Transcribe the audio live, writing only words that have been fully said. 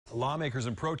Lawmakers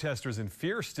and protesters in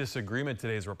fierce disagreement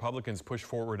today as Republicans push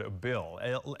forward a bill.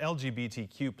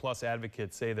 LGBTQ plus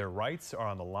advocates say their rights are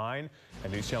on the line.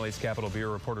 And News Channel 8's Capitol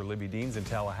Bureau reporter Libby Dean's in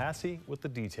Tallahassee with the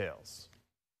details.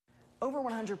 Over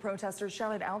 100 protesters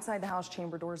shouted outside the House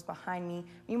chamber doors behind me.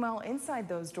 Meanwhile, inside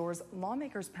those doors,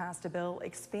 lawmakers passed a bill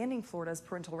expanding Florida's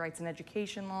parental rights and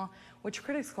education law, which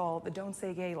critics call the Don't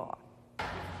Say Gay law.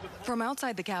 From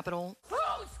outside the Capitol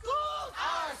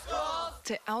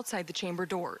to outside the chamber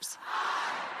doors.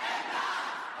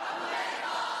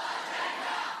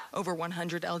 Over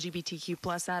 100 LGBTQ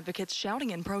plus advocates shouting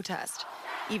in protest.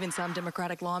 Even some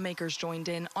Democratic lawmakers joined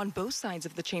in on both sides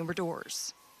of the chamber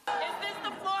doors. Is this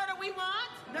the Florida we want?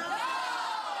 No!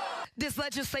 This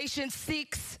legislation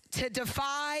seeks to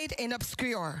divide and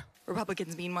obscure.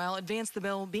 Republicans, meanwhile, advanced the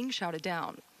bill being shouted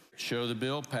down. Show the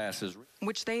bill passes.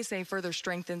 Which they say further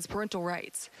strengthens parental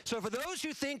rights. So for those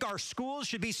who think our schools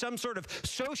should be some sort of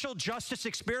social justice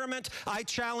experiment, I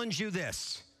challenge you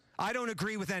this. I don't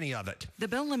agree with any of it. The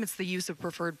bill limits the use of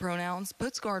preferred pronouns,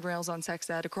 puts guardrails on sex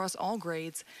ed across all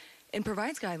grades, and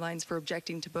provides guidelines for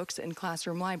objecting to books in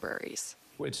classroom libraries.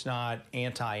 It's not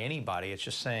anti-anybody. It's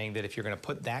just saying that if you're going to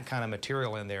put that kind of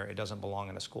material in there, it doesn't belong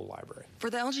in a school library.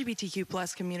 For the LGBTQ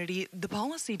plus community, the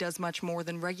policy does much more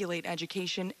than regulate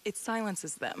education. It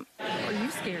silences them. Are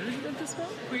you scared of this bill?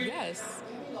 Yes,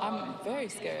 I'm very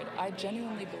scared. I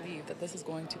genuinely believe that this is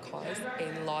going to cause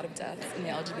a lot of deaths in the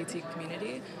LGBT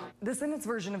community. The Senate's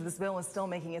version of this bill is still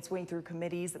making its way through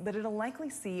committees, but it'll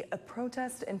likely see a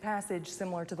protest and passage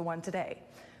similar to the one today.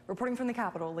 Reporting from the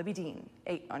Capitol, Libby Dean,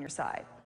 8 on your side.